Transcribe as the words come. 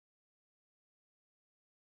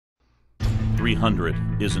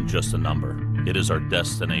300 isn't just a number, it is our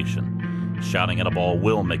destination. Shouting at a ball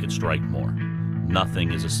will make it strike more.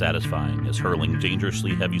 Nothing is as satisfying as hurling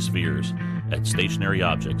dangerously heavy spheres at stationary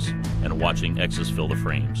objects and watching X's fill the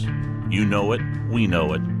frames. You know it, we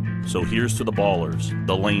know it. So here's to the ballers,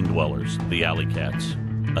 the lane dwellers, the alley cats.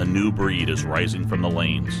 A new breed is rising from the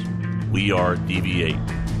lanes. We are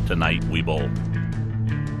DV8. Tonight we bowl.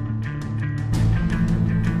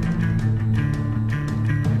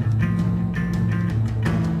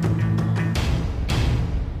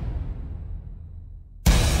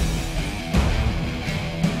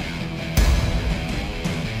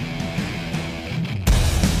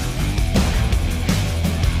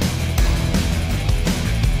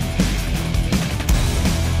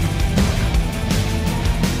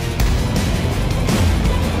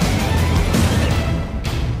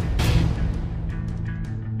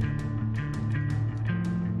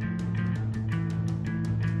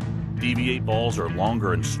 DV8 balls are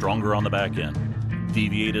longer and stronger on the back end.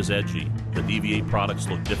 DV8 is edgy. The DV8 products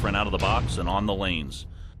look different out of the box and on the lanes.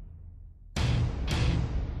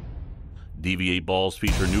 DV8 balls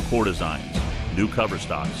feature new core designs, new cover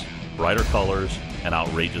stocks, brighter colors, and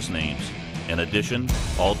outrageous names. In addition,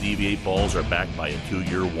 all DV8 balls are backed by a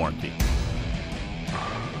 2-year warranty.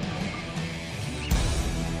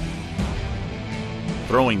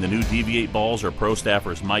 Throwing the new DV8 balls are pro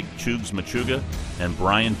staffers Mike Chugs Machuga and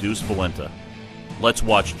Brian Deuce Valenta. Let's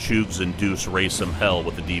watch Chugs and Deuce raise some hell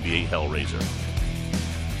with the DV8 Hellraiser.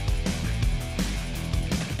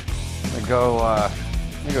 They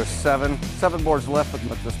go seven boards left, but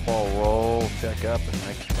let this ball roll, check up, and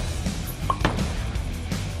make sure.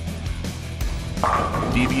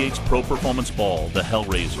 DV8's Pro Performance Ball, the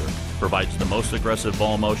Hellraiser, provides the most aggressive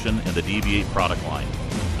ball motion in the DV8 product line.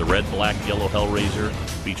 The red, black, yellow Hellraiser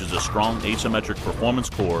features a strong asymmetric performance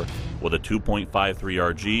core with a 2.53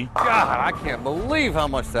 RG. God, I can't believe how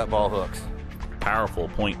much that ball hooks. Powerful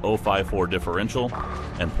 .054 differential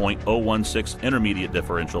and .016 intermediate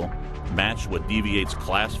differential, matched with DV8's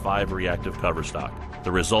Class 5 reactive cover stock.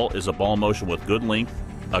 The result is a ball motion with good length,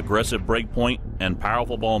 aggressive break point, and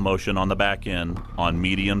powerful ball motion on the back end on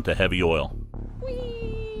medium to heavy oil.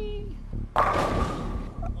 Whee!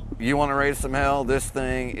 You want to raise some hell? This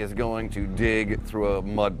thing is going to dig through a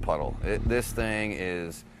mud puddle. This thing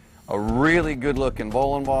is a really good looking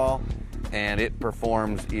bowling ball, and it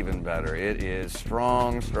performs even better. It is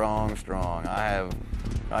strong, strong, strong. I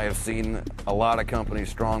have seen a lot of companies'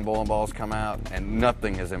 strong bowling balls come out, and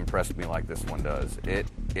nothing has impressed me like this one does. It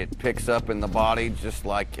picks up in the body just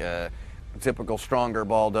like a typical stronger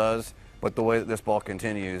ball does, but the way that this ball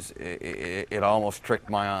continues, it almost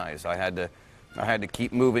tricked my eyes. I had to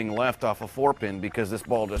keep moving left off a 4-pin because this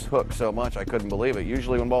ball just hooked so much I couldn't believe it.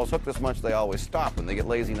 Usually when balls hook this much, they always stop and they get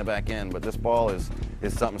lazy in the back end, but this ball is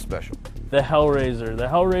something special. The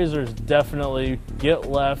Hellraisers definitely get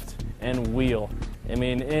left and wheel. I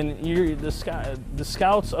mean, and the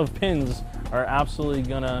scouts of pins are absolutely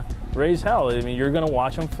gonna raise hell. I mean, you're gonna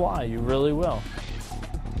watch them fly. You really will.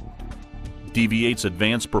 DV8's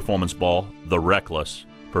advanced performance ball, the Reckless,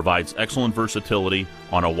 provides excellent versatility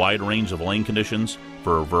on a wide range of lane conditions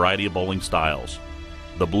for a variety of bowling styles.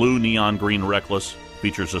 The blue neon green Reckless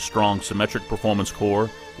features a strong symmetric performance core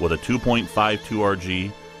with a 2.52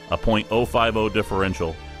 RG, a .050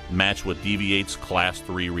 differential, matched with DV8's Class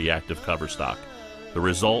 3 reactive cover stock. The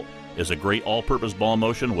result is a great all-purpose ball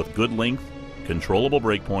motion with good length, controllable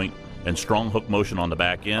break point, and strong hook motion on the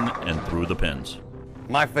back end and through the pins.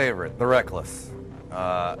 My favorite, the Reckless.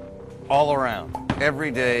 All around,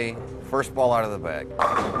 every day, first ball out of the bag.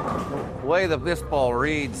 The way that this ball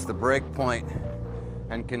reads the break point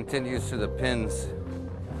and continues to the pins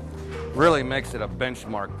really makes it a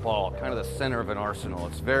benchmark ball, kind of the center of an arsenal.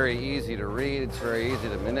 It's very easy to read, it's very easy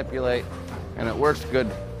to manipulate, and it works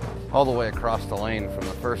good all the way across the lane from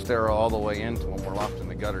the first arrow all the way into when we're locked in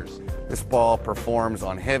the gutters. This ball performs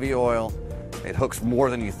on heavy oil. It hooks more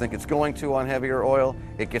than you think it's going to on heavier oil.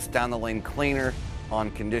 It gets down the lane cleaner on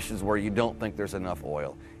conditions where you don't think there's enough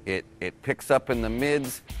oil. It picks up in the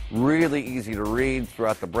mids, really easy to read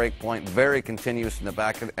throughout the break point, very continuous in the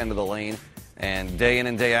back end of the lane, and day in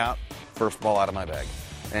and day out, first ball out of my bag.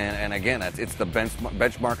 And again, it's the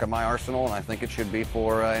benchmark of my arsenal, and I think it should be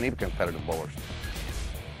for any competitive bowlers.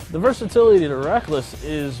 The versatility of the Reckless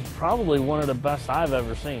is probably one of the best I've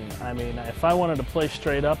ever seen. I mean, if I wanted to play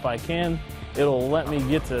straight up, I can. It'll let me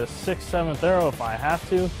get to 6th, 7th arrow if I have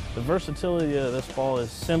to. The versatility of this ball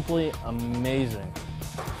is simply amazing.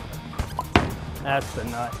 That's the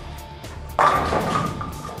nut.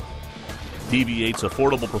 DV8's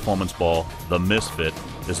affordable performance ball, the Misfit,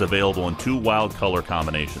 is available in 2 wild color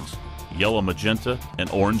combinations, yellow magenta and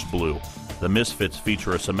orange blue. The Misfits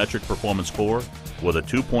feature a symmetric performance core with a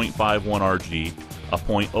 2.51 RG, a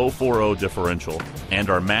 .040 differential, and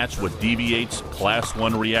are matched with DV8's Class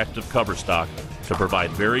 1 reactive cover stock to provide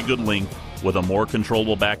very good length with a more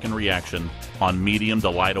controllable back-end reaction on medium to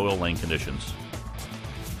light oil lane conditions.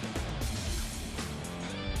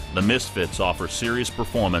 The Misfits offer serious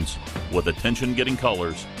performance with attention-getting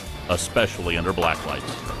colors, especially under black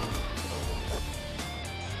lights.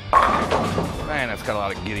 Man, that's got a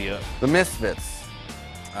lot of giddy up. The Misfits,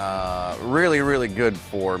 really, really good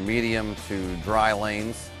for medium to dry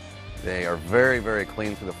lanes. They are very, very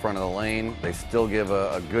clean through the front of the lane. They still give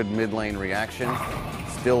a good mid-lane reaction.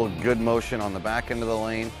 Still good motion on the back end of the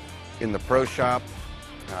lane. In the pro shop,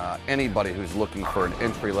 anybody who's looking for an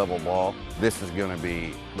entry-level ball, this is going to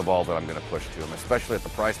be the ball that I'm going to push to them, especially at the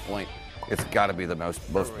price point. It's got to be the most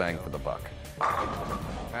bang for the buck.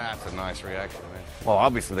 That's a nice reaction, man. Well,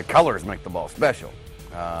 obviously the colors make the ball special,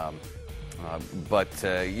 but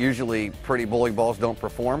usually pretty bowling balls don't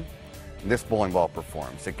perform. This bowling ball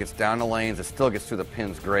performs. It gets down the lanes, it still gets through the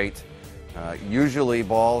pins great. Usually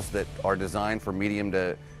balls that are designed for medium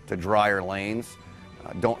to drier lanes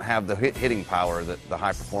don't have the hitting power that the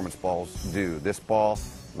high performance balls do. This ball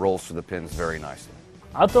rolls through the pins very nicely.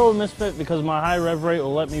 I'll throw a Misfit because my high rev rate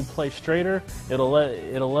will let me play straighter. It'll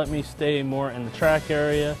let me stay more in the track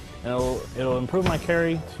area, and it'll improve my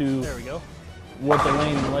carry to what the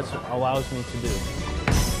lane allows me to do.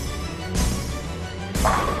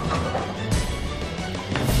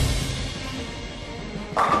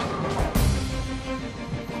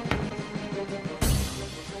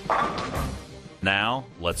 Now,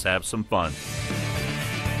 let's have some fun.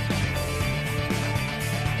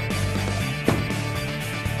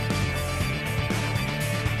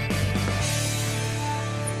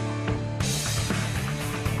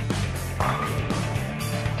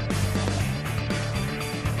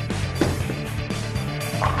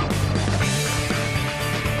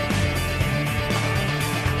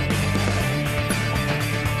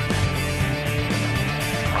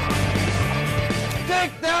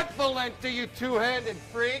 You two-handed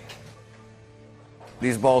freak.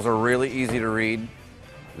 These balls are really easy to read.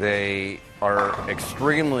 They are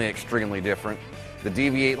extremely, extremely different. The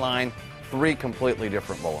DV8 line, 3 completely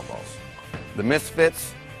different bowling balls. The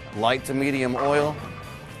Misfits, light to medium oil.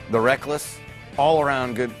 The Reckless, all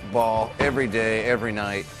around good ball every day, every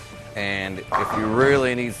night. And if you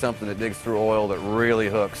really need something that digs through oil that really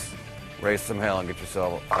hooks, raise some hell and get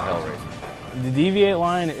yourself a Hellraiser. The DV8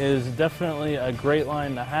 line is definitely a great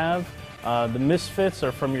line to have. The Misfits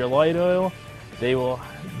are from your light oil. They will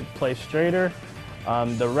play straighter.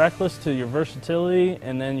 The Reckless to your versatility,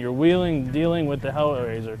 and then your wheeling, dealing with the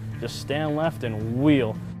Hellraiser. Just stand left and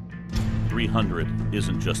wheel. 300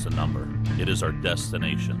 isn't just a number, it is our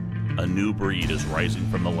destination. A new breed is rising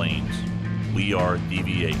from the lanes. We are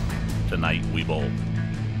DV8. Tonight we bowl.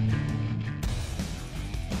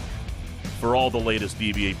 For all the latest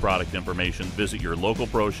DV8 product information, visit your local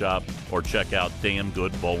pro shop or check out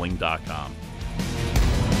damngoodbowling.com.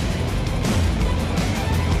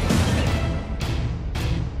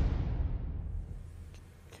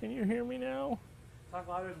 Can you hear me now? Talk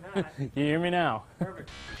louder than that. Can you hear me now? Perfect.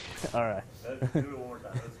 All right. Let's do it one more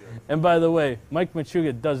time. That's good. And by the way, Mike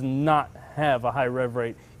Machuga does not have a high rev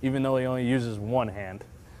rate, even though he only uses one hand.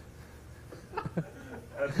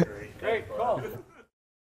 That's great. Great call.